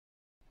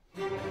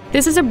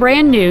This is a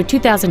brand new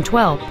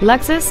 2012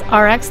 Lexus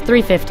RX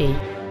 350.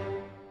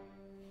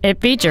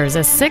 It features a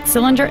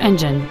 6-cylinder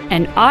engine,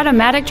 an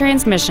automatic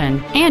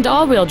transmission, and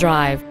all-wheel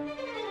drive.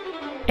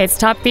 Its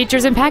top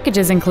features and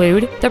packages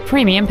include the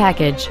Premium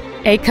Package,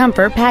 a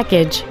Comfort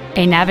Package,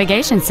 a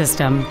navigation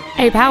system,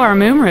 a power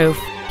moonroof,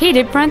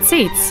 heated front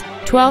seats,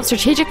 12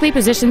 strategically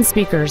positioned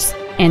speakers,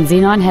 and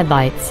xenon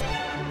headlights.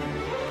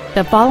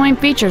 The following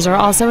features are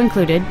also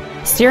included: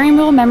 steering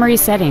wheel memory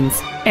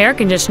settings, air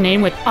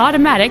conditioning with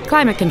automatic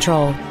climate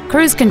control,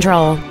 cruise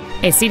control,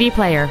 a CD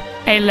player,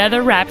 a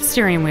leather-wrapped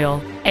steering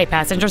wheel, a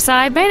passenger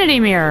side vanity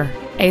mirror,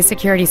 a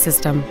security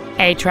system,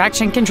 a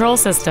traction control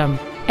system,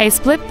 a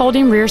split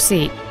folding rear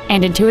seat,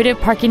 and intuitive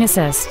parking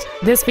assist.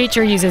 This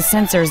feature uses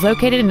sensors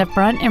located in the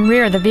front and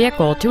rear of the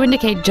vehicle to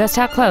indicate just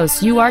how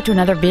close you are to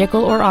another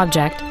vehicle or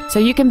object, so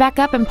you can back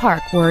up and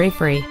park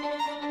worry-free.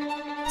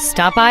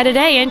 Stop by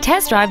today and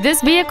test drive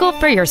this vehicle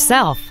for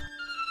yourself.